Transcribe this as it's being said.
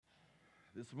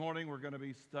This morning we're going to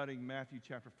be studying Matthew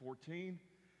chapter 14.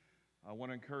 I want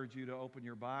to encourage you to open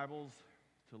your Bibles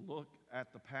to look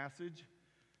at the passage,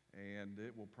 and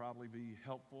it will probably be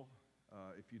helpful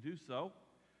if you do so.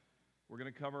 We're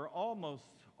going to cover almost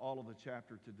all of the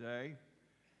chapter today.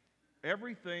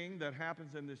 Everything that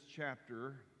happens in this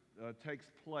chapter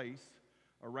takes place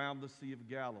around the Sea of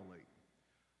Galilee.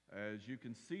 As you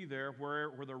can see there, where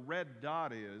the red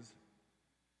dot is,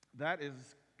 that is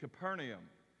Capernaum.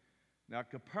 Now,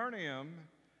 Capernaum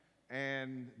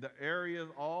and the areas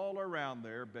all around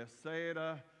there,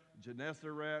 Bethsaida,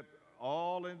 Gennesaret,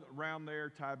 around there,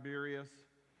 Tiberias,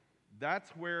 that's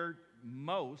where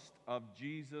most of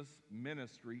Jesus'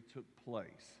 ministry took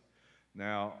place.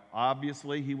 Now,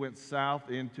 obviously, he went south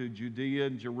into Judea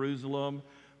and Jerusalem,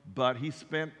 but he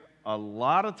spent a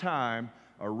lot of time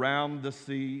around the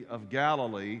Sea of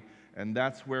Galilee, and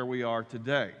that's where we are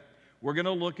today. We're going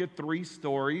to look at three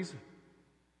stories.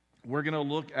 We're going to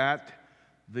look at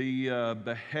the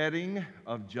beheading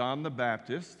of John the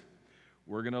Baptist.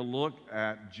 We're going to look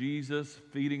at Jesus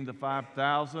feeding the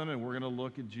 5,000, and we're going to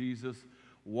look at Jesus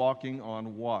walking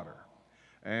on water.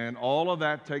 And all of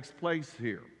that takes place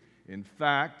here. In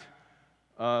fact,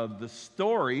 the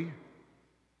story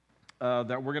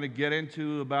that we're going to get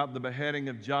into about the beheading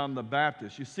of John the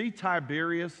Baptist, you see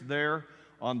Tiberias there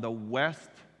on the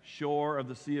west shore of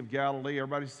the Sea of Galilee.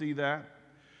 Everybody see that?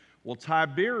 Well,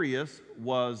 Tiberias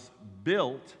was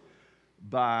built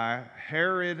by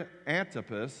Herod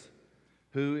Antipas,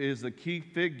 who is a key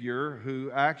figure who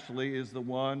actually is the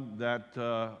one that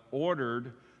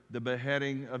ordered the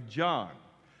beheading of John.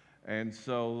 And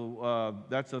so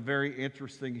that's a very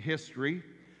interesting history,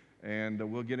 and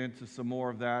we'll get into some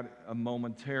more of that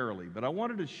momentarily. But I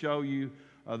wanted to show you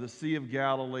the Sea of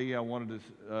Galilee. I wanted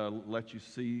to let you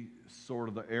see sort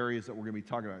of the areas that we're going to be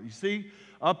talking about. You see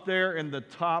up there in the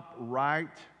top right,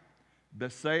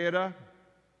 Bethsaida,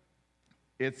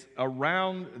 it's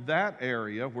around that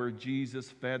area where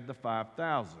Jesus fed the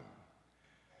 5,000.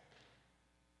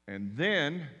 And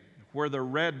then where the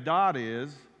red dot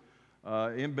is,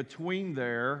 in between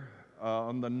there,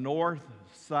 on the north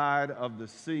side of the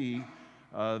sea,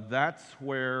 that's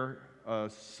where,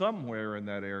 somewhere in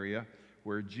that area,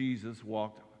 where Jesus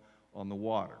walked on the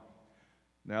water.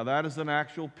 Now, that is an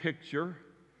actual picture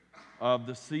of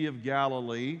the Sea of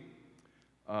Galilee.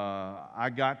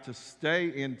 I got to stay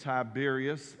in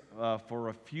Tiberias for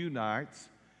a few nights,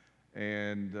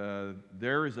 and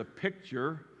there is a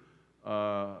picture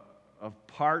of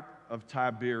part of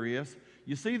Tiberias.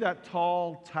 You see that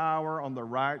tall tower on the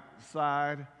right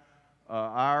side?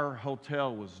 Our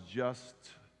hotel was just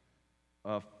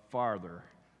farther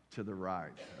to the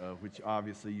right, which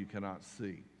obviously you cannot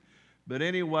see. But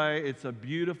anyway, it's a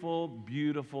beautiful,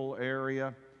 beautiful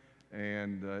area,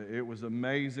 and it was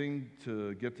amazing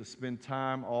to get to spend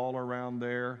time all around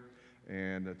there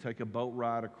and take a boat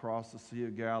ride across the Sea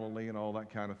of Galilee and all that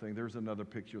kind of thing. There's another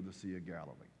picture of the Sea of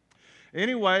Galilee.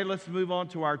 Anyway, let's move on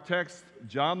to our text.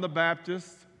 John the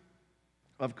Baptist,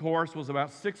 of course, was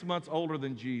about 6 months older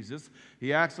than Jesus.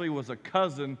 He actually was a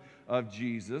cousin of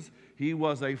Jesus. He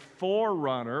was a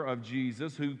forerunner of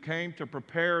Jesus who came to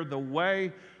prepare the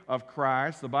way of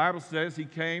Christ. The Bible says he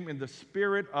came in the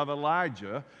spirit of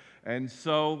Elijah, and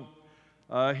so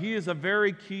he is a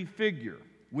very key figure.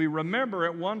 We remember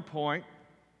at one point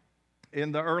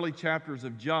in the early chapters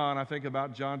of John, I think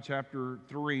about John chapter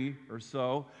 3 or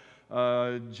so,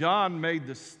 John made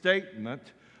the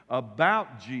statement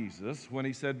about Jesus when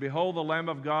he said, "Behold the Lamb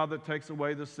of God that takes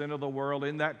away the sin of the world."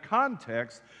 In that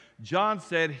context, John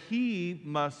said, "He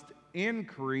must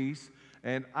increase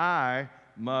and I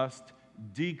must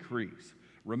decrease."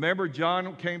 Remember,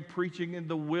 John came preaching in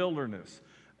the wilderness,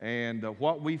 and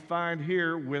what we find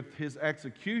here with his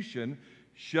execution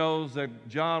shows that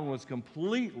John was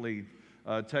completely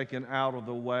taken out of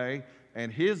the way,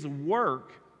 and his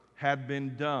work had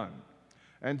been done.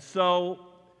 And so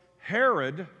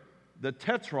Herod, the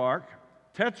tetrarch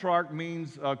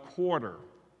means a quarter.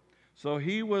 So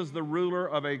he was the ruler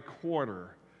of a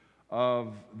quarter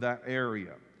of that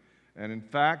area. And in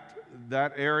fact,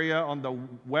 that area on the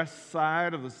west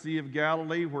side of the Sea of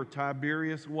Galilee where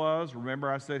Tiberias was,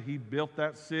 remember I said he built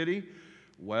that city?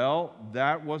 Well,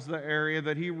 that was the area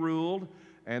that he ruled.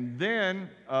 And then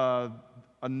a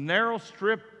narrow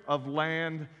strip of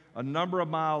land a number of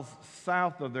miles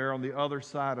south of there on the other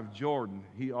side of Jordan,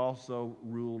 he also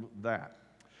ruled that.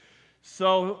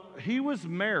 So he was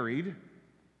married,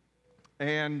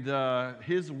 and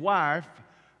his wife,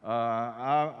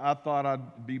 I thought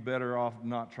I'd be better off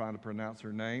not trying to pronounce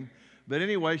her name. But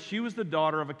anyway, she was the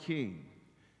daughter of a king,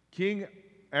 King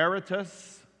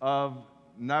Aretas of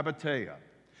Nabatea.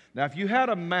 Now, if you had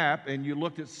a map and you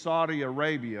looked at Saudi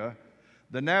Arabia,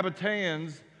 the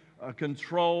Nabateans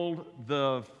controlled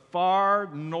the far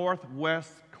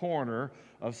northwest corner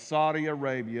of Saudi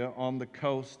Arabia on the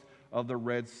coast of the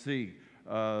Red Sea,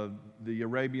 the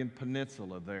Arabian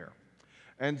Peninsula there.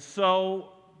 And so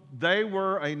they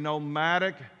were a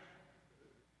nomadic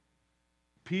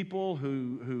people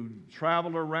who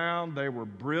traveled around. They were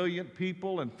brilliant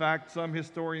people. In fact, some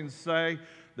historians say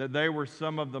that they were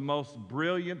some of the most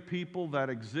brilliant people that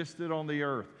existed on the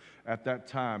earth at that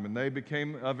time, and they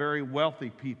became a very wealthy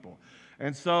people.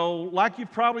 And so, like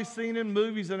you've probably seen in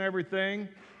movies and everything,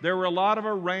 there were a lot of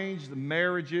arranged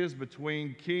marriages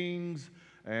between kings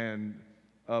and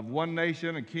of one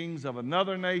nation and kings of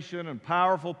another nation and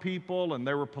powerful people, and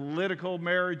there were political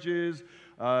marriages.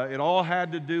 It all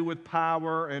had to do with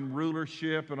power and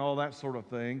rulership and all that sort of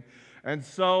thing. And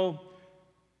so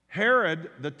Herod,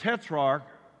 the Tetrarch,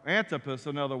 Antipas,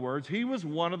 in other words, he was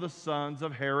one of the sons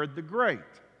of Herod the Great.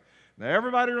 Now,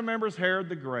 everybody remembers Herod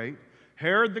the Great.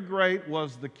 Herod the Great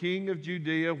was the king of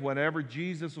Judea whenever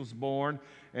Jesus was born,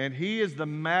 and he is the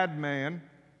madman.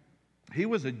 He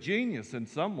was a genius in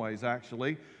some ways,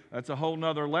 actually. That's a whole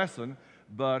nother lesson.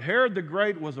 But Herod the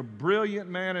Great was a brilliant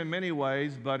man in many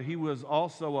ways, but he was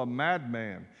also a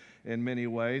madman in many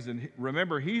ways. And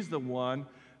remember, he's the one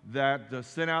that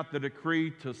sent out the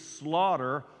decree to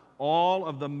slaughter all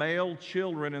of the male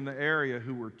children in the area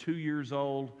who were 2 years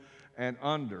old and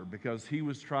under, because he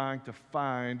was trying to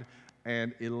find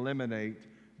and eliminate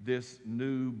this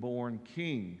newborn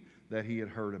king that he had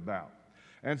heard about.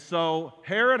 And so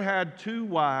Herod had 2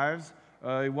 wives.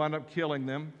 He wound up killing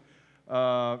them.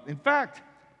 In fact,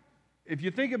 if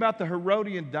you think about the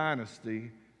Herodian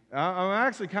dynasty, I'm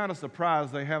actually kind of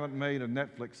surprised they haven't made a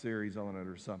Netflix series on it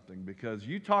or something, because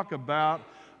you talk about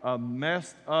a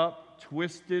messed up,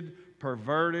 twisted,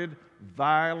 perverted,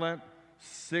 violent,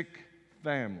 sick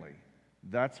family.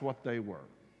 That's what they were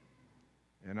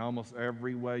in almost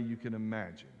every way you can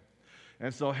imagine.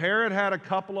 And so Herod had a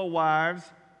couple of wives.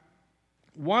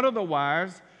 One of the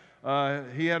wives,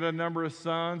 he had a number of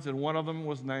sons, and one of them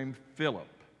was named Philip.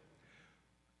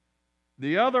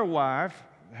 The other wife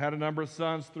had a number of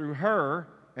sons through her,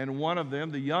 and one of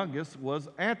them, the youngest, was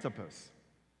Antipas.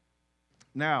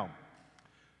 Now,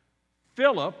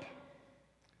 Philip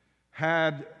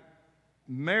had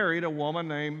married a woman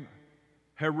named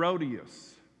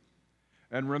Herodias.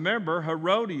 And remember,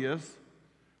 Herodias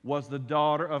was the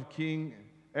daughter of King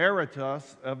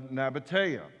Aretas of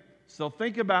Nabatea. So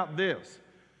think about this.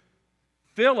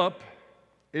 Philip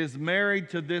is married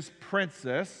to this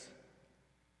princess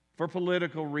for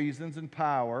political reasons and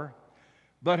power.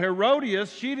 But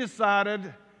Herodias, she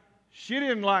decided she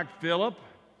didn't like Philip.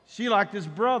 She liked his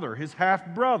brother, his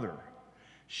half-brother.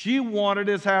 She wanted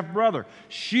his half-brother.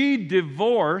 She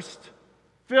divorced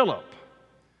Philip.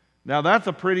 Now, that's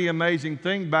a pretty amazing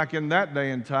thing back in that day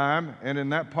and time, and in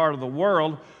that part of the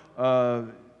world.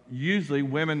 Usually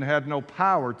women had no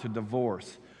power to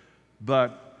divorce,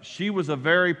 but she was a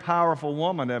very powerful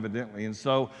woman, evidently, and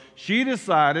so she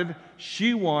decided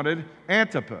she wanted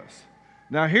Antipas.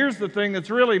 Now, here's the thing that's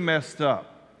really messed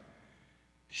up.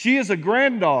 She is a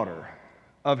granddaughter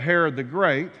of Herod the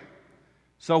Great,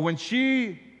 so when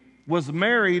she was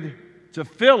married to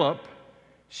Philip,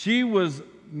 she was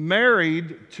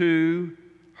married to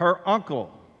her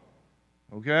uncle,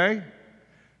 okay?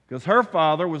 Because her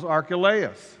father was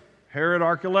Archelaus, Herod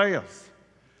Archelaus.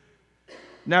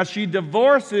 Now, she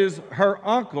divorces her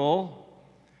uncle,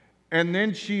 and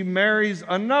then she marries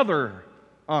another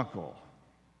uncle.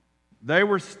 They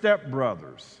were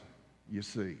stepbrothers, you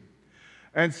see.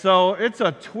 And so it's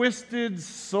a twisted,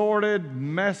 sordid,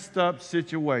 messed up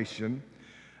situation,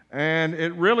 and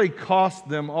it really cost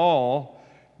them all,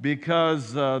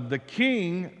 because the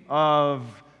king of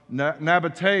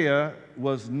Nabatea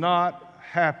was not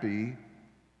happy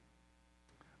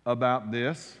about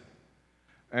this.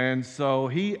 And so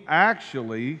he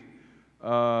actually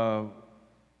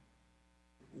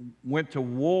went to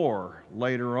war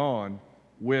later on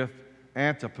with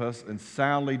Antipas and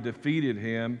soundly defeated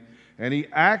him. And he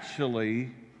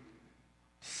actually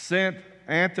sent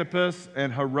Antipas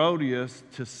and Herodias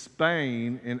to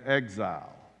Spain in exile.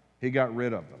 He got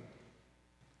rid of them.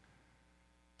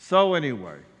 So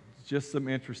anyway, just some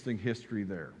interesting history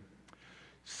there.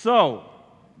 So,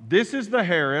 this is the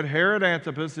Herod. Herod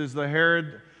Antipas is the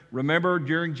Herod, remember,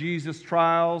 during Jesus'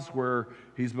 trials where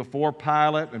he's before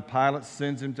Pilate and Pilate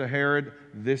sends him to Herod.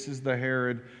 This is the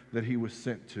Herod that he was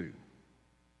sent to.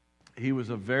 He was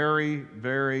a very,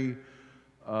 very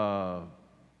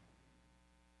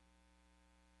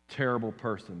terrible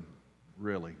person,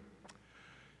 really.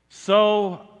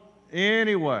 So,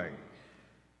 anyway,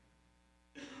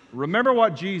 Remember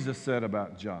what Jesus said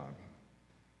about John.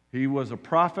 He was a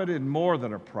prophet and more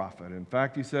than a prophet. In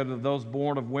fact, he said of those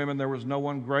born of women, there was no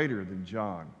one greater than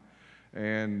John.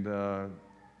 And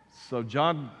so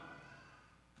John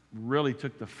really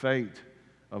took the fate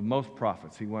of most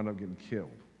prophets. He wound up getting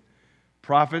killed.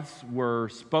 Prophets were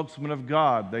spokesmen of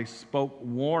God. They spoke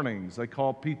warnings. They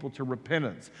called people to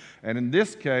repentance. And in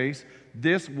this case,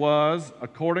 this was,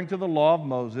 according to the law of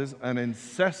Moses, an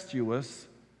incestuous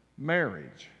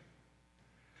marriage.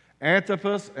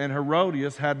 Antipas and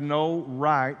Herodias had no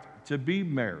right to be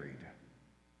married.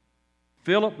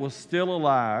 Philip was still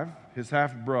alive, his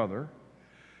half-brother,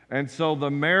 and so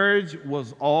the marriage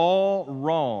was all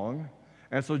wrong.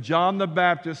 And so John the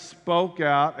Baptist spoke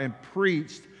out and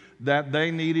preached that they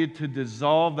needed to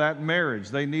dissolve that marriage.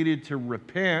 They needed to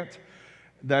repent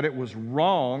that it was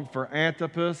wrong for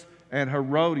Antipas and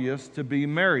Herodias to be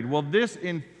married. Well, this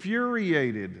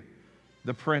infuriated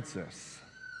the princess.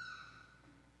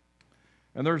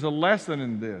 And there's a lesson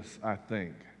in this, I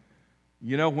think.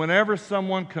 You know, whenever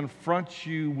someone confronts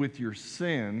you with your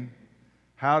sin,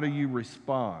 how do you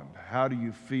respond? How do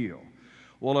you feel?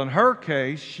 Well, in her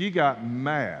case, she got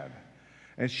mad,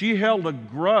 and she held a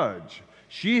grudge.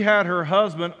 She had her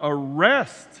husband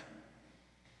arrest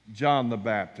John the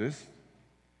Baptist.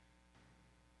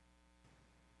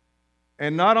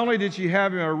 And not only did she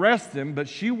have him arrest him, but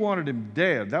she wanted him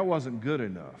dead. That wasn't good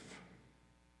enough.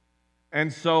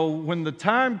 And so when the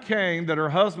time came that her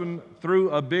husband threw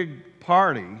a big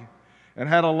party and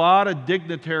had a lot of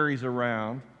dignitaries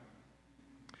around,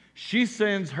 she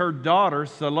sends her daughter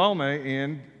Salome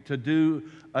in to do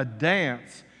a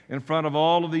dance in front of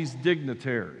all of these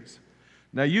dignitaries.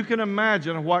 Now you can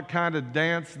imagine what kind of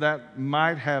dance that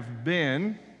might have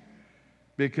been,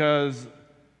 because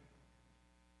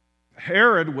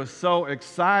Herod was so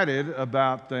excited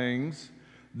about things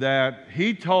that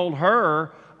he told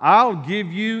her, I'll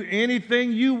give you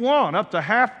anything you want, up to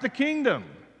half the kingdom.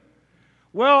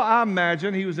 Well, I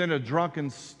imagine he was in a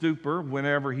drunken stupor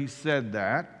whenever he said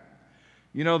that.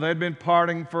 You know, they'd been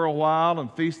partying for a while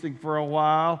and feasting for a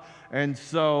while, and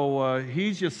so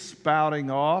he's just spouting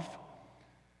off.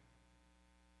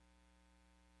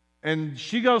 And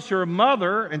she goes to her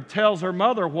mother and tells her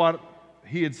mother what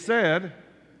he had said.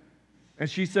 And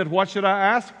she said, what should I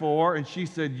ask for? And she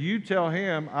said, you tell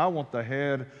him I want the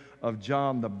head of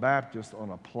John the Baptist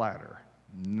on a platter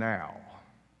now.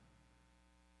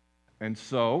 And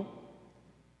so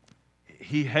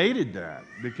he hated that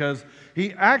because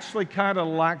he actually kind of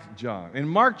liked John. In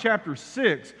Mark chapter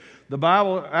 6, the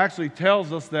Bible actually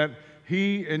tells us that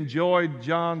he enjoyed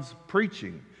John's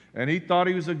preaching, and he thought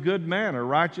he was a good man, a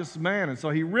righteous man, and so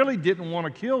he really didn't want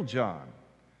to kill John.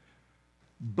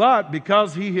 But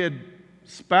because he had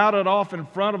spouted off in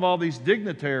front of all these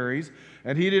dignitaries,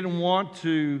 and he didn't want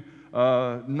to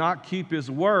not keep his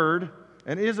word,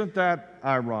 and isn't that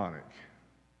ironic?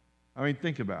 I mean,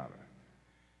 think about it.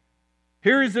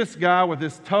 Here is this guy with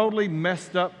this totally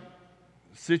messed up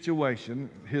situation.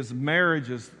 His marriage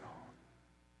is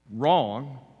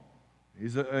wrong.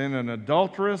 He's in an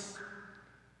adulterous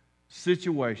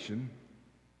situation.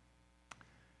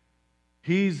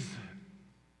 He's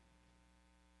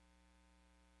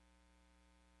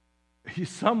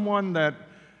someone that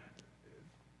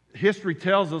history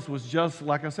tells us was just,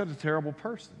 like I said, a terrible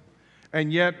person.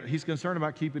 And yet, he's concerned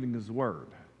about keeping his word.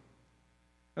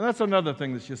 And that's another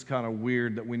thing that's just kind of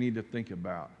weird that we need to think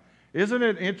about. Isn't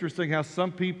it interesting how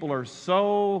some people are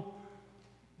so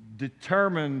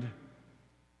determined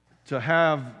to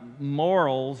have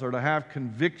morals or to have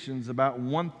convictions about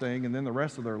one thing, and then the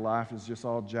rest of their life is just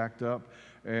all jacked up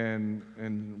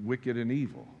and wicked and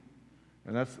evil?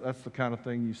 And that's the kind of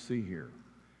thing you see here.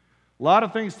 A lot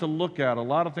of things to look at, a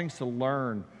lot of things to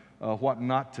learn what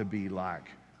not to be like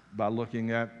by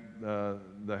looking at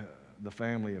the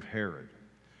family of Herod.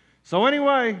 So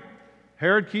anyway,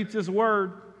 Herod keeps his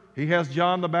word. He has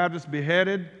John the Baptist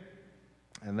beheaded,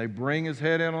 and they bring his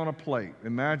head in on a plate.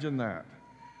 Imagine that.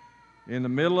 In the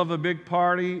middle of a big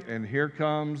party, and here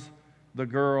comes the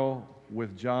girl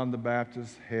with John the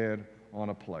Baptist's head on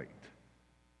a plate.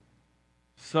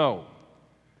 So,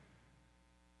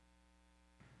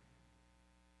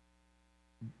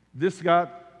 this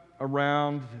got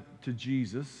around to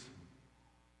Jesus.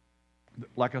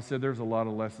 Like I said, there's a lot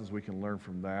of lessons we can learn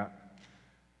from that.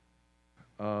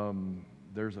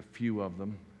 There's a few of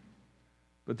them.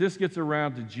 But this gets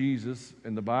around to Jesus,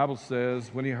 and the Bible says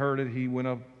when he heard it, he went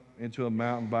up into a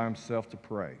mountain by himself to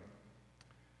pray.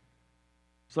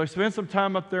 So he spent some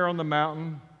time up there on the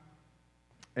mountain,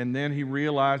 and then he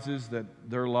realizes that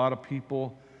there are a lot of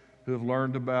people who have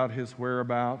learned about his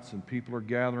whereabouts, and people are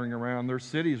gathering around. Their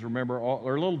cities, remember,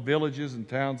 there are little villages and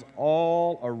towns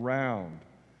all around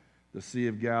the Sea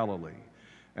of Galilee.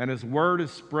 And as word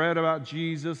is spread about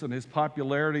Jesus and his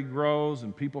popularity grows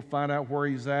and people find out where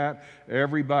he's at,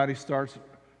 everybody starts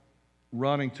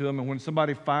running to him. And when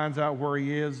somebody finds out where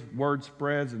he is, word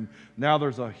spreads, and now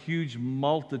there's a huge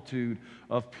multitude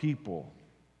of people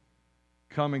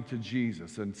coming to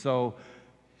Jesus. And so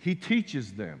he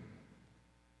teaches them.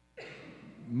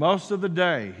 Most of the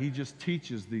day, he just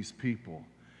teaches these people.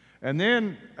 And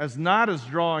then, as night is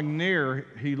drawing near,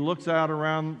 he looks out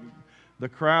around the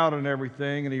crowd and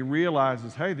everything, and he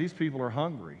realizes, hey, these people are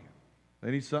hungry.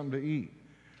 They need something to eat.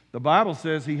 The Bible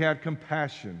says he had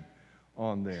compassion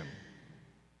on them.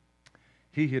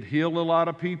 He had healed a lot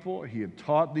of people. He had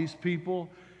taught these people.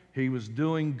 He was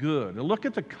doing good. Now look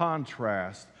at the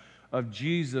contrast of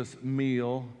Jesus'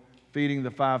 meal, feeding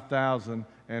the 5,000,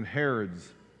 and Herod's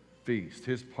feast,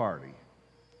 his party.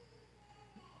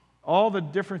 All the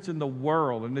difference in the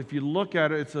world. And if you look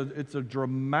at it, it's a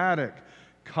dramatic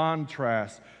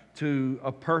contrast to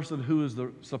a person who is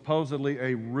supposedly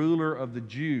a ruler of the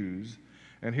Jews.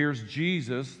 And here's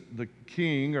Jesus, the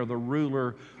king or the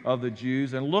ruler of the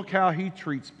Jews. And look how he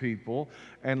treats people,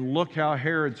 and look how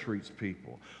Herod treats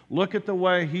people. Look at the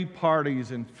way he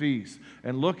parties and feasts,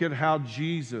 and look at how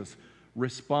Jesus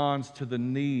responds to the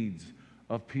needs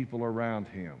of people around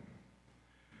him.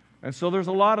 And so there's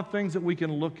a lot of things that we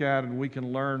can look at and we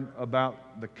can learn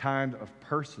about the kind of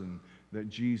person that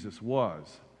Jesus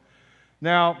was.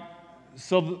 Now,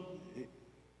 so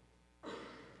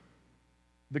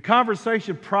the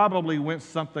conversation probably went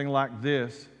something like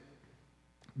this.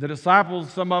 The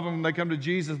disciples, some of them, they come to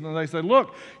Jesus and they say,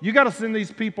 look, you got to send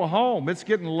these people home. It's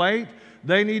getting late.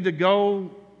 They need to go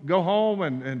home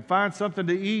and find something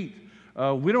to eat.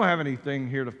 We don't have anything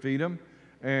here to feed them.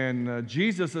 And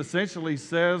Jesus essentially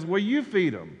says, well, you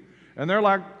feed them. And they're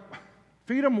like,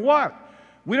 feed them what?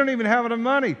 We don't even have enough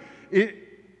money.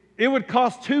 It would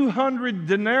cost 200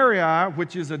 denarii,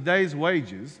 which is a day's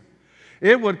wages.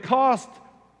 It would cost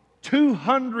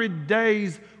 200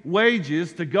 days'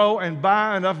 wages to go and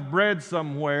buy enough bread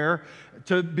somewhere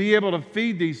to be able to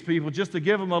feed these people, just to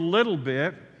give them a little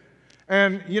bit.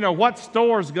 And, you know, what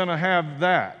store's going to have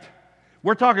that?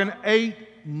 We're talking 8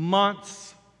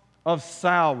 months of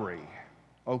salary,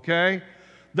 okay?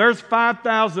 There's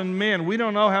 5,000 men. We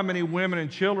don't know how many women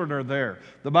and children are there.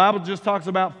 The Bible just talks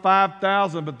about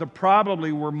 5,000, but there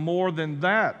probably were more than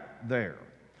that there.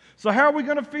 So how are we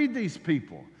going to feed these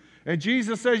people? And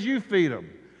Jesus says, you feed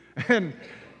them. And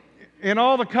in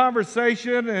all the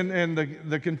conversation and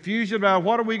the confusion about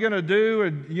what are we going to do,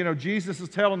 and, you know, Jesus is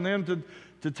telling them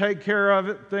to take care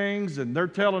of things, and they're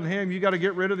telling him, you got to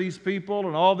get rid of these people,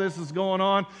 and all this is going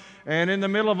on. And in the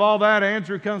middle of all that,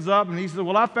 Andrew comes up and he says,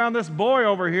 well, I found this boy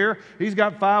over here. He's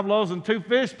got 5 loaves and 2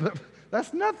 fish, but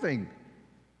that's nothing.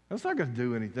 That's not going to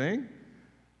do anything.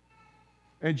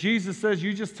 And Jesus says,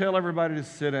 you just tell everybody to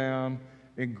sit down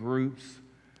in groups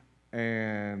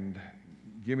and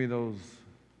give me those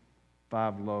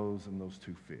 5 loaves and those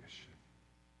 2 fish.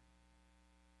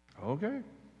 Okay,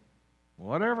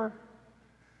 whatever.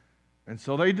 And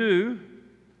so they do.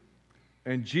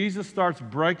 And Jesus starts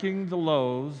breaking the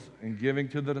loaves and giving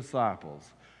to the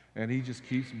disciples. And he just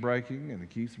keeps breaking, and he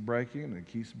keeps breaking, and he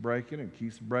keeps breaking, and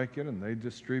keeps breaking, and they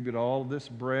distribute all this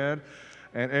bread.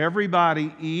 And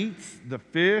everybody eats the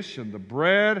fish and the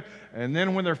bread, and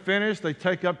then when they're finished, they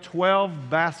take up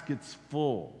 12 baskets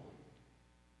full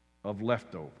of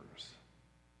leftovers.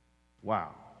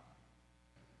 Wow.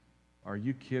 Are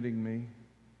you kidding me?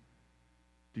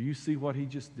 Do you see what he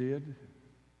just did?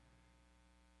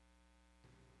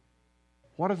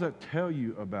 What does that tell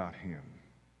you about him?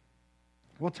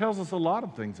 Well, it tells us a lot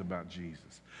of things about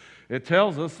Jesus. It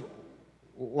tells us,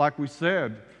 like we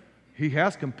said, he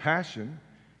has compassion.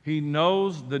 He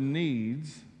knows the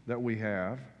needs that we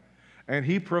have, and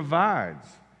he provides.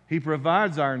 He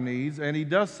provides our needs, and he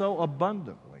does so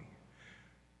abundantly.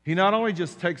 He not only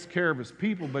just takes care of his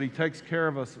people, but he takes care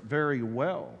of us very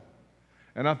well.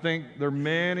 And I think there are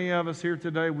many of us here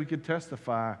today, we could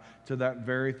testify to that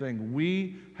very thing.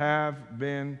 We have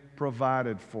been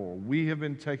provided for. We have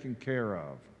been taken care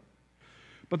of.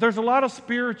 But there's a lot of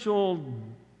spiritual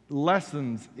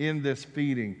lessons in this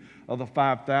feeding of the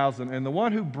 5,000. And the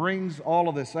one who brings all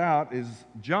of this out is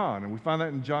John. And we find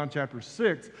that in John chapter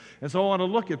 6. And so I want to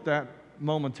look at that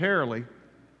momentarily.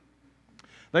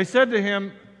 They said to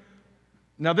him,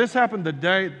 now this happened the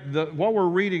day, what we're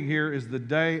reading here is the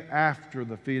day after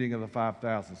the feeding of the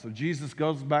 5,000. So Jesus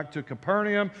goes back to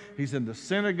Capernaum, he's in the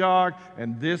synagogue,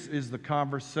 and this is the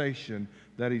conversation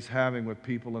that he's having with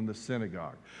people in the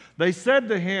synagogue. They said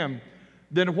to him,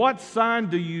 "Then what sign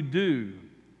do you do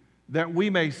that we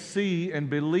may see and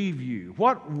believe you?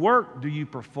 What work do you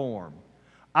perform?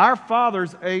 Our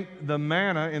fathers ate the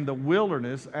manna in the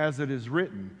wilderness, as it is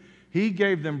written, He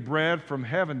gave them bread from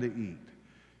heaven to eat."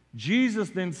 Jesus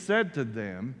then said to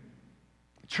them,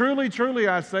 "Truly, truly,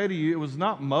 I say to you, it was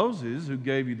not Moses who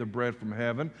gave you the bread from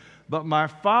heaven, but my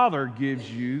Father gives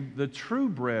you the true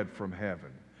bread from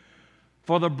heaven.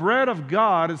 For the bread of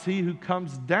God is he who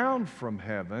comes down from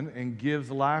heaven and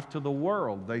gives life to the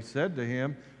world." They said to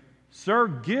him, "Sir,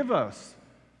 give us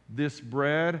this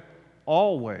bread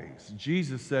always."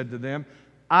 Jesus said to them,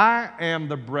 "I am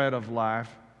the bread of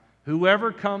life.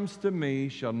 Whoever comes to me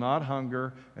shall not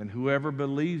hunger, and whoever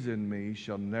believes in me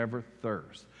shall never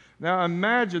thirst." Now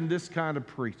imagine this kind of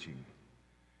preaching.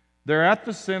 They're at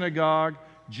the synagogue.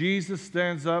 Jesus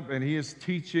stands up and he is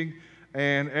teaching,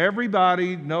 and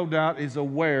everybody, no doubt, is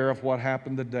aware of what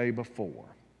happened the day before,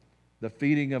 the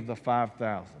feeding of the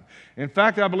 5,000. In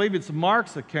fact, I believe it's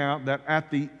Mark's account that at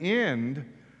the end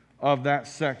of that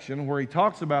section where he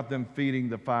talks about them feeding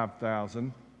the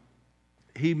 5,000,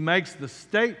 he makes the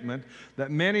statement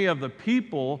that many of the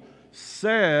people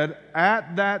said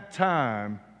at that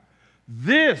time,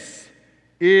 "This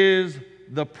is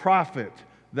the prophet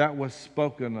that was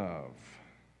spoken of."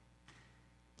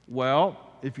 Well,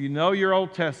 if you know your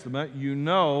Old Testament, you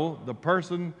know the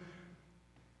person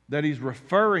that he's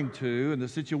referring to and the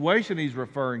situation he's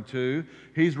referring to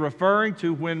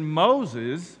when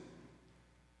Moses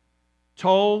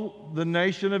told the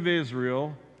nation of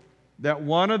Israel that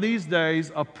one of these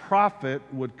days a prophet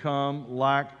would come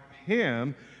like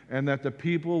him and that the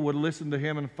people would listen to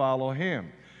him and follow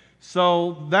him.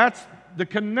 So that's the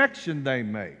connection they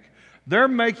make. They're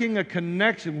making a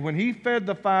connection when he fed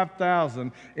the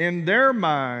 5,000 in their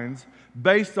minds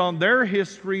based on their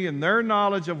history and their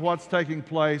knowledge of what's taking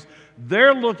place.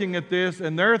 They're looking at this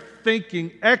and they're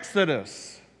thinking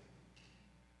Exodus,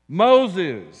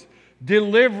 Moses,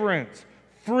 deliverance,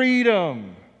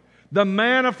 freedom, the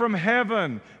manna from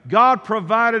heaven. God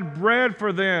provided bread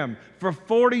for them for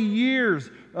 40 years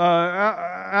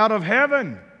out of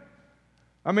heaven.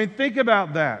 I mean, think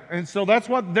about that. And so that's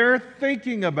what they're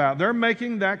thinking about. They're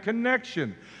making that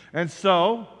connection. And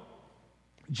so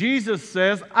Jesus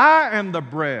says, "I am the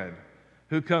bread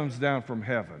who comes down from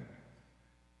heaven."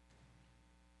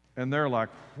 And they're like,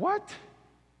 "What?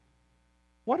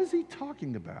 What is he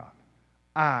talking about?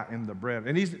 I am the bread."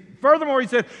 And furthermore, he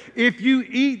said, "If you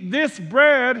eat this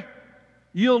bread,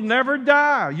 you'll never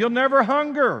die. You'll never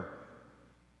hunger.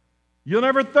 You'll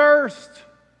never thirst."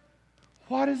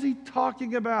 What is he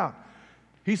talking about?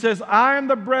 He says, "I am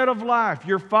the bread of life.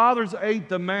 Your fathers ate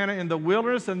the manna in the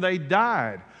wilderness and they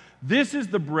died. This is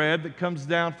the bread that comes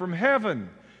down from heaven,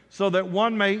 so that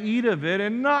one may eat of it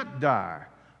and not die.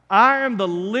 I am the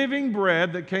living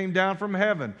bread that came down from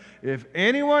heaven. If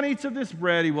anyone eats of this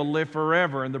bread, he will live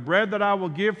forever. And the bread that I will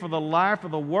give for the life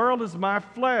of the world is my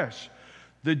flesh."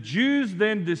 The Jews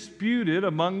then disputed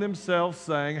among themselves,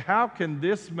 saying, "How can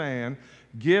this man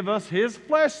give us his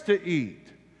flesh to eat?"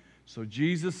 So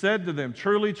Jesus said to them,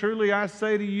 "Truly, truly, I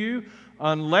say to you,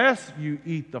 unless you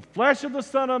eat the flesh of the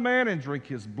Son of Man and drink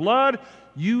his blood,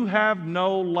 you have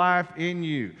no life in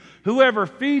you. Whoever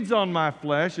feeds on my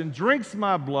flesh and drinks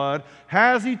my blood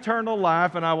has eternal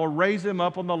life, and I will raise him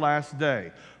up on the last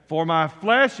day. For my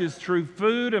flesh is true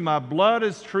food, and my blood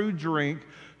is true drink.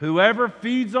 Whoever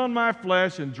feeds on my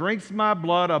flesh and drinks my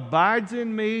blood abides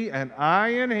in me, and I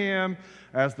in him.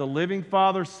 As the living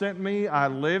Father sent me, I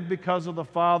live because of the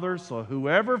Father. So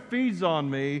whoever feeds on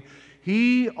me,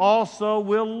 he also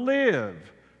will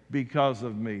live because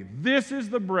of me. This is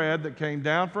the bread that came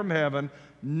down from heaven,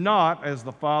 not as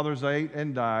the fathers ate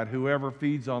and died. Whoever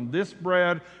feeds on this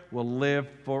bread will live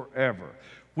forever."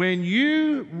 When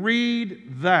you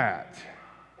read that,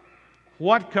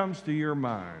 what comes to your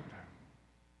mind?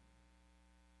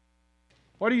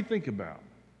 What do you think about?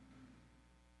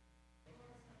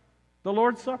 The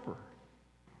Lord's Supper.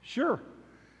 Sure.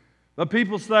 But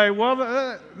people say, well,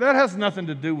 that has nothing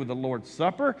to do with the Lord's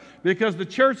Supper because the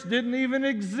church didn't even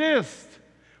exist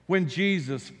when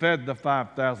Jesus fed the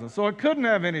 5,000. So it couldn't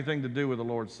have anything to do with the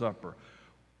Lord's Supper.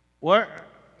 Well,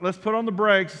 let's put on the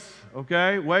brakes,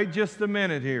 okay? Wait just a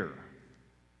minute here.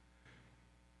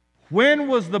 When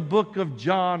was the book of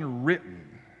John written?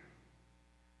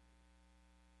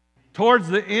 Towards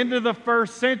the end of the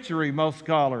first century, most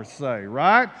scholars say,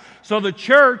 right? So the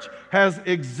church has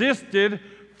existed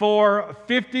for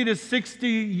 50 to 60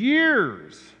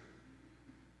 years.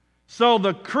 So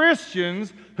the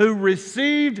Christians who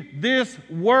received this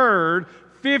word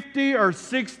 50 or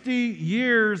 60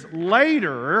 years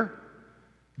later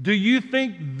Do you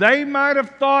think they might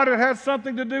have thought it had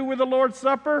something to do with the Lord's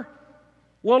Supper?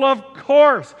 Well, of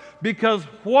course, because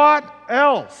what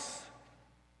else?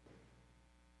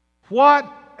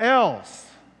 What else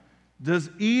does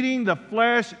eating the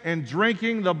flesh and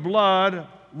drinking the blood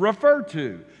refer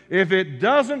to? If it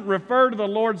doesn't refer to the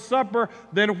Lord's Supper,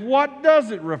 then what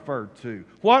does it refer to?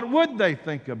 What would they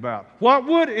think about? What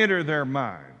would enter their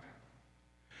mind?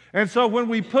 And so when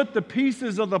we put the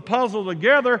pieces of the puzzle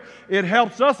together, it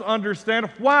helps us understand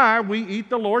why we eat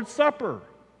the Lord's Supper.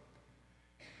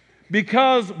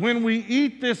 Because when we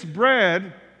eat this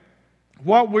bread,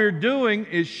 what we're doing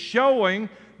is showing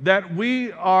that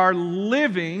we are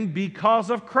living because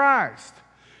of Christ.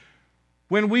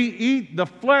 When we eat the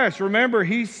flesh, remember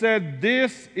he said,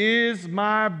 "This is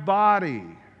my body,"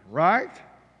 right?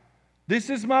 This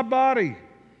is my body,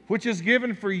 which is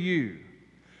given for you.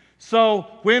 So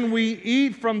when we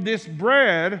eat from this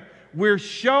bread, we're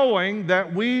showing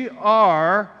that we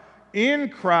are in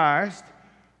Christ,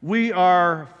 we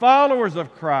are followers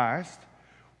of Christ,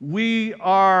 we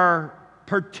are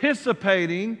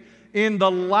participating in the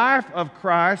life of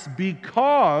Christ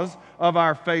because of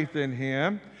our faith in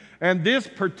Him. And this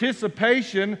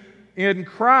participation in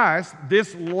Christ,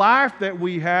 this life that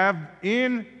we have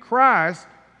in Christ,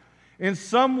 in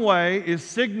some way is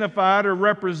signified or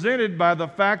represented by the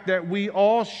fact that we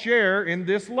all share in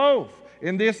this loaf,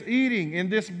 in this eating, in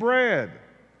this bread.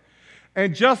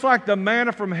 And just like the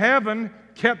manna from heaven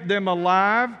kept them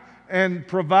alive and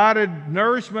provided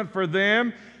nourishment for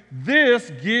them,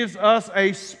 this gives us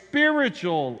a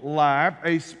spiritual life,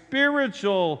 a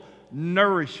spiritual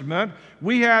nourishment.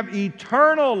 We have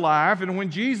eternal life, and when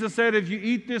Jesus said, "If you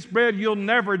eat this bread, you'll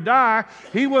never die,"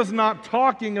 He was not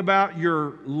talking about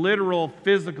your literal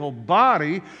physical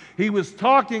body. He was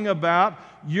talking about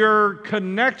your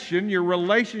connection, your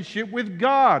relationship with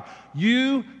God.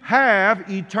 You have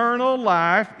eternal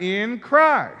life in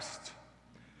Christ.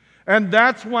 And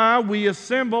that's why we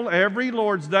assemble every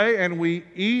Lord's Day and we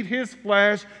eat His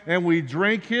flesh and we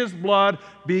drink His blood,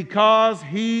 because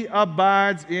He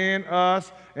abides in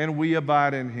us and we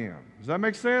abide in Him. Does that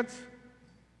make sense?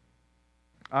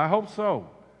 I hope so.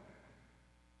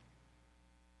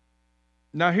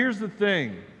 Now here's the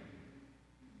thing.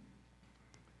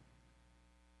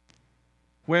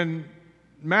 When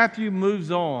Matthew moves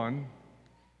on,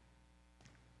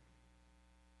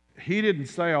 he didn't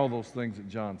say all those things that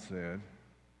John said.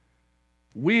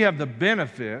 We have the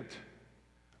benefit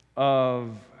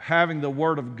of having the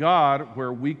Word of God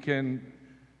where we can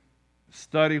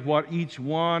study what each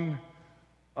one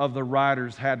of the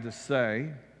writers had to say.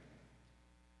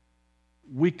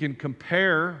 We can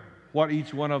compare what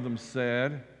each one of them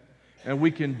said, and we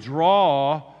can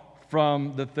draw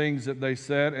from the things that they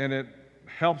said, and it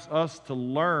helps us to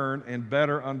learn and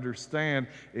better understand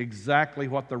exactly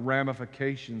what the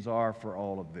ramifications are for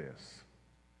all of this.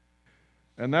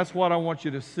 And that's what I want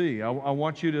you to see. I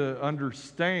want you to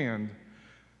understand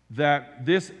that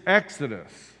this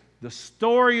Exodus, the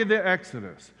story of the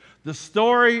Exodus, the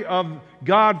story of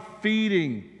God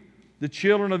feeding the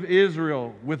children of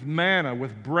Israel with manna,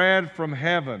 with bread from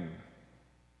heaven,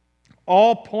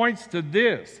 all points to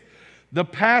this. The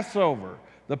Passover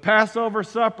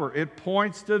supper, it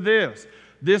points to this.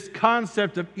 This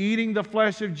concept of eating the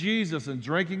flesh of Jesus and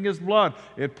drinking His blood,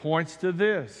 it points to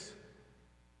this.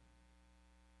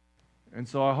 And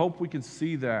so I hope we can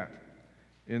see that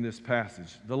in this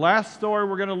passage. The last story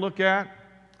we're going to look at,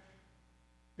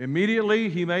 immediately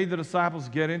He made the disciples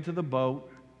get into the boat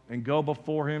and go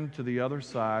before Him to the other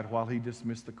side while He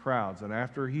dismissed the crowds. And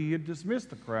after He had dismissed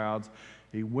the crowds,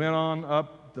 He went on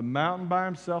up the mountain by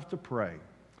Himself to pray.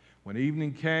 When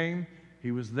evening came,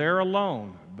 He was there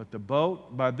alone, but the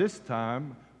boat by this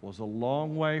time was a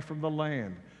long way from the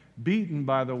land, beaten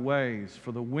by the waves,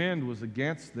 for the wind was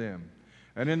against them.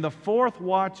 And in the fourth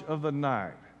watch of the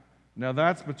night, now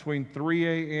that's between 3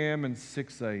 a.m. and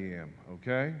 6 a.m.,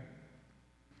 okay?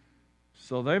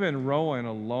 So they've been rowing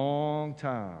a long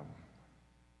time.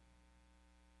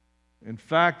 In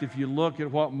fact, if you look at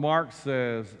what Mark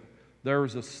says, there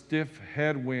was a stiff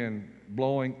headwind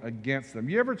blowing against them.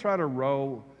 You ever try to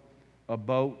row a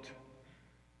boat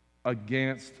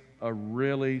against a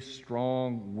really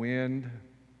strong wind?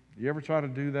 You ever try to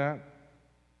do that?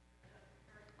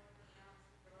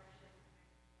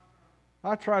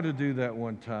 I tried to do that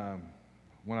one time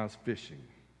when I was fishing.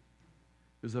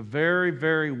 It was a very,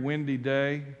 very windy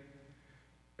day,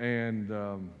 and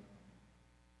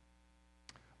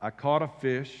I caught a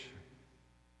fish,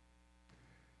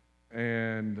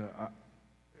 and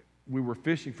we were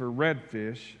fishing for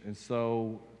redfish, and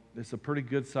so it's a pretty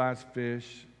good-sized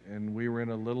fish, and we were in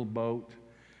a little boat,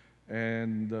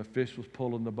 and the fish was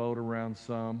pulling the boat around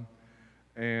some.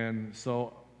 And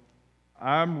so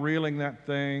I'm reeling that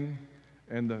thing,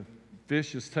 and the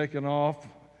fish is taking off,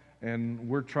 and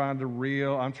I'm trying to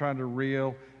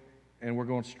reel, and we're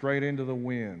going straight into the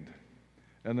wind.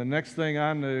 And the next thing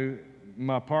I knew,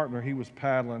 my partner, he was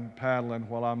paddling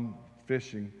while I'm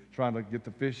fishing, trying to get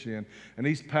the fish in, and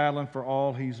he's paddling for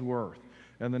all he's worth.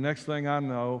 And the next thing I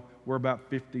know, we're about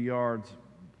 50 yards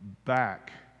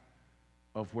back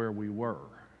of where we were.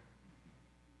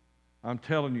 I'm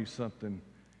telling you something,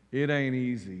 it ain't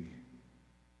easy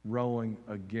rowing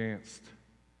against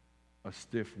a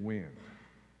stiff wind.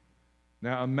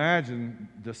 Now imagine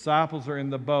disciples are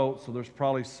in the boat, so there's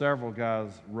probably several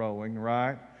guys rowing,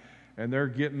 right? And they're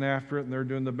getting after it and they're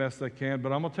doing the best they can.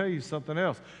 But I'm going to tell you something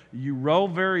else. You row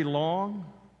very long,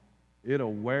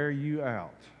 it'll wear you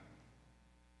out.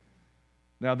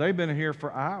 Now they've been here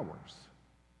for hours,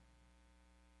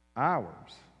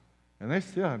 and they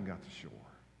still haven't got to shore.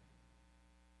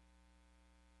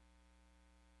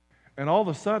 And all of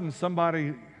a sudden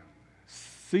somebody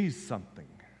sees something.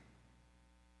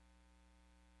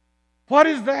 What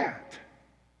is that?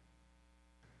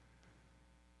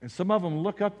 And some of them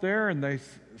look up there and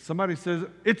somebody says,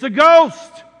 it's a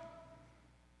ghost.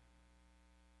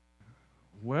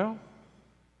 Well,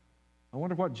 I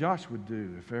wonder what Josh would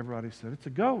do if everybody said, it's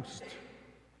a ghost.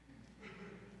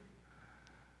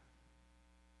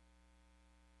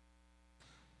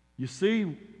 You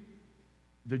see,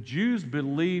 the Jews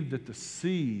believed that the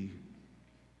sea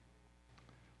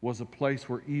was a place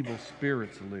where evil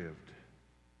spirits lived.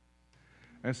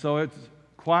 And so it's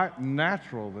quite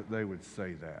natural that they would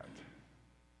say that.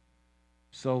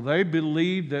 So they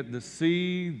believed that the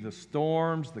sea, the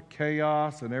storms, the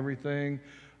chaos, and everything,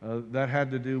 that had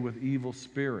to do with evil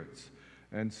spirits.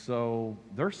 And so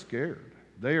they're scared.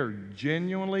 They are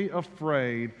genuinely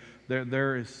afraid that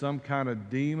there is some kind of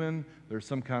demon, there's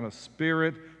some kind of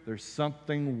spirit, there's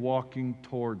something walking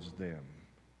towards them.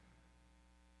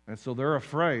 And so they're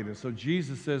afraid. And so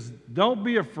Jesus says, don't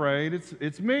be afraid,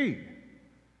 it's me.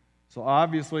 So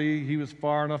obviously he was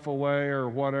far enough away, or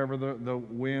whatever, the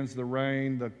winds, the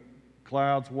rain, the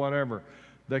clouds, whatever,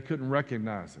 they couldn't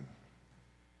recognize him.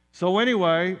 So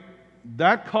anyway,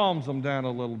 that calms them down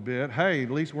a little bit. Hey,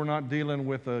 at least we're not dealing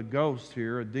with a ghost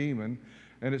here, a demon,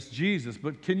 and it's Jesus.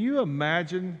 But can you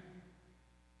imagine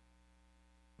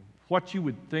what you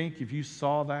would think if you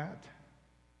saw that?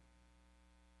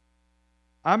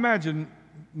 I imagine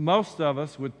most of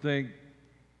us would think,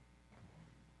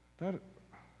 that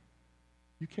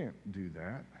you can't do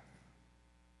that.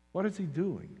 What is he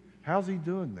doing? How's he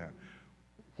doing that?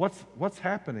 What's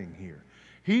happening here?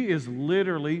 He is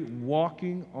literally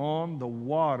walking on the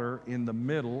water in the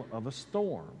middle of a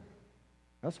storm.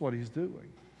 That's what he's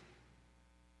doing.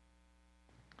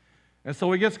 And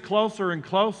so he gets closer and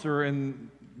closer, and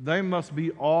they must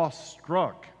be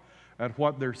awestruck at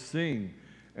what they're seeing.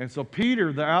 And so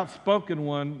Peter, the outspoken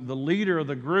one, the leader of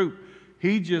the group,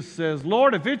 he just says,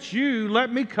 Lord, if it's you,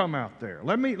 let me come out there.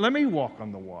 Let me walk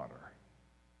on the water.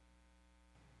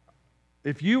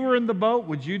 If you were in the boat,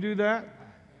 would you do that?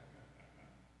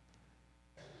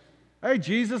 Hey,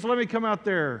 Jesus, let me come out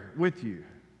there with you.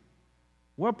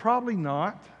 Well, probably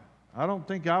not. I don't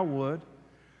think I would.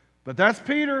 But that's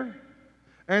Peter.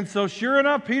 And so sure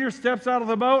enough, Peter steps out of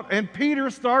the boat, and Peter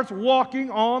starts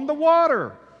walking on the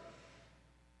water.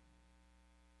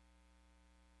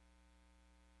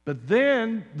 But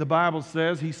then the Bible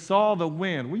says he saw the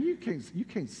wind. Well, you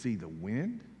can't see the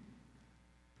wind.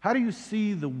 How do you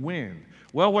see the wind?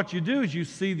 Well, what you do is you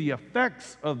see the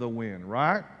effects of the wind,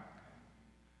 right?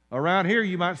 Around here,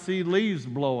 you might see leaves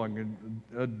blowing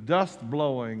and dust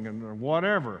blowing and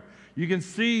whatever. You can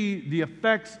see the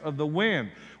effects of the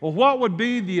wind. Well, what would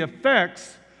be the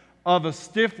effects of a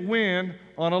stiff wind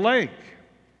on a lake?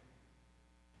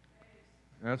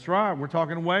 That's right, we're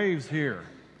talking waves here.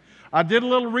 I did a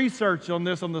little research on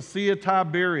this on the Sea of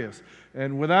Tiberias.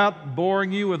 And without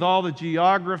boring you with all the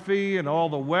geography and all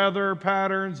the weather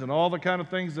patterns and all the kind of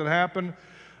things that happen,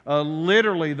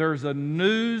 literally there's a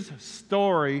news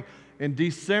story in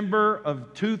December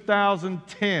of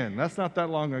 2010. That's not that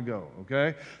long ago,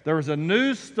 okay? There was a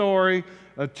news story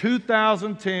of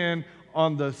 2010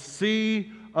 on the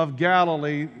Sea of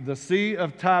Galilee, the Sea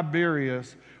of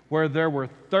Tiberias, where there were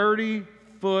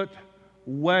 30-foot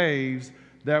waves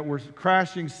that were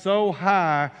crashing so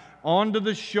high onto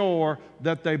the shore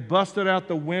that they busted out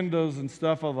the windows and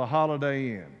stuff of the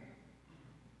Holiday Inn.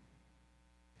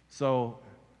 So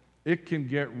it can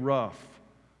get rough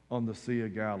on the Sea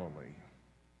of Galilee.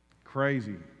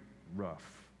 Crazy rough.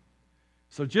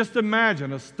 So just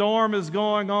imagine a storm is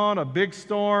going on, a big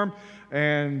storm,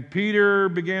 and Peter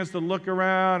begins to look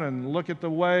around and look at the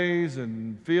waves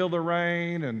and feel the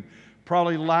rain and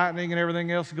probably lightning and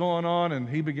everything else going on, and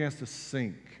he begins to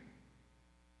sink.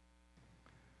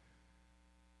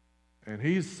 And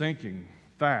he's sinking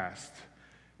fast.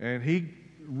 And he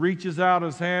reaches out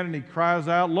his hand and he cries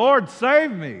out, "Lord,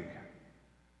 save me!"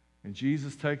 And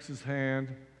Jesus takes his hand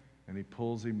and he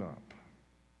pulls him up.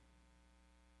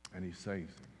 And he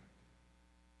saves him.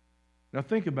 Now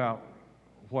think about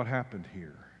what happened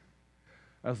here.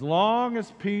 As long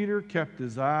as Peter kept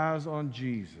his eyes on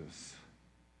Jesus,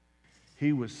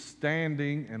 he was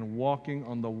standing and walking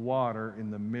on the water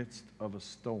in the midst of a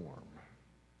storm.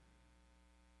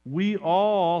 We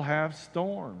all have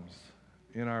storms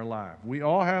in our life. We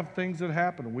all have things that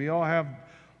happen. We all have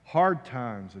hard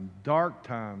times and dark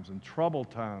times and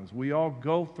troubled times. We all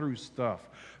go through stuff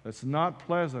that's not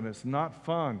pleasant. It's not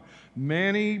fun.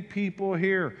 Many people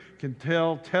here can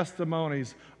tell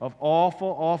testimonies of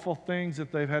awful, awful things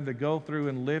that they've had to go through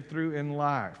and live through in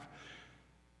life.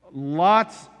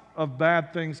 Lots of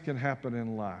bad things can happen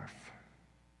in life.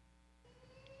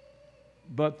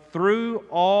 But through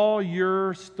all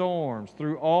your storms,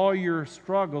 through all your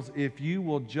struggles, if you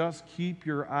will just keep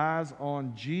your eyes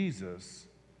on Jesus,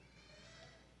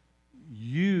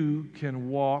 you can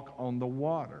walk on the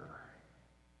water.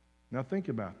 Now think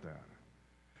about that.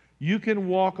 You can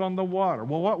walk on the water.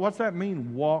 Well, what's that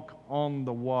mean, walk on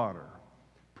the water?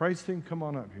 Praise team, come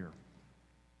on up here,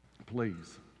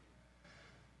 please.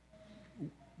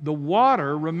 The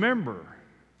water, remember,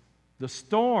 the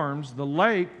storms, the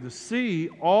lake, the sea,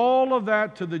 all of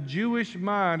that to the Jewish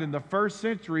mind in the first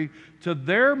century, to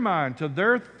their mind, to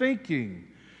their thinking,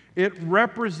 it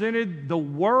represented the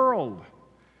world.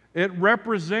 It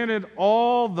represented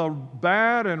all the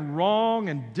bad and wrong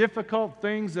and difficult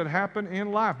things that happen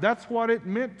in life. That's what it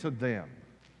meant to them.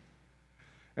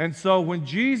 And so when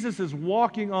Jesus is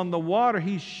walking on the water,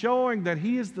 he's showing that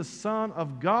he is the Son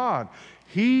of God.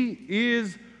 He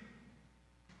is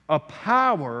a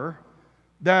power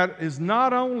that is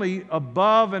not only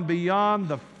above and beyond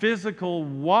the physical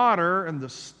water and the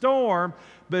storm,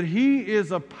 but he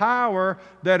is a power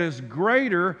that is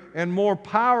greater and more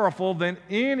powerful than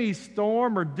any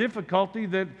storm or difficulty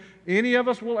that any of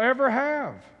us will ever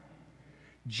have.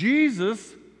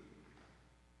 Jesus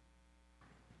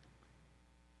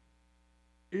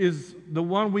is the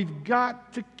one we've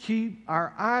got to keep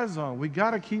our eyes on. We've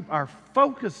got to keep our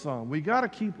focus on. We've got to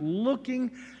keep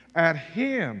looking at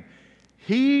him.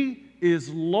 He is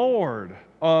Lord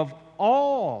of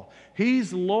all.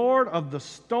 He's Lord of the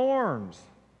storms,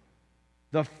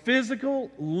 the physical,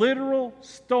 literal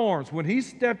storms. When he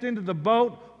stepped into the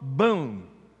boat, boom,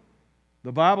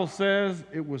 the Bible says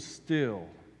it was still.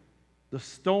 The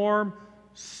storm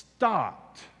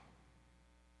stopped.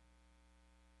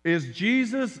 Is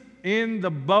Jesus in the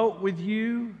boat with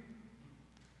you?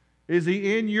 Is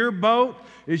he in your boat?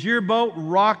 Is your boat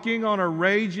rocking on a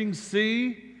raging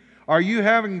sea? Are you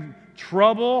having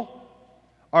trouble?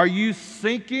 Are you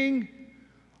sinking?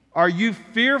 Are you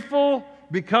fearful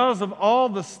because of all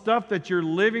the stuff that you're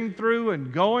living through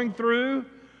and going through?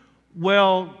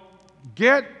 Well,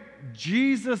 get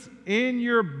Jesus in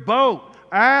your boat.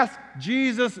 Ask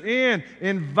Jesus in.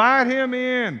 Invite him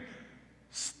in.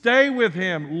 Stay with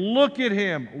him. Look at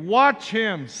him. Watch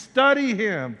him. Study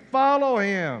him. Follow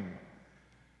him.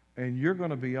 And you're going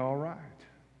to be all right.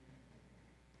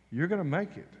 You're going to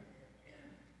make it.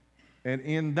 And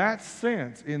in that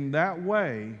sense, in that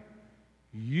way,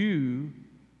 you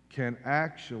can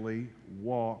actually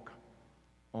walk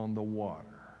on the water.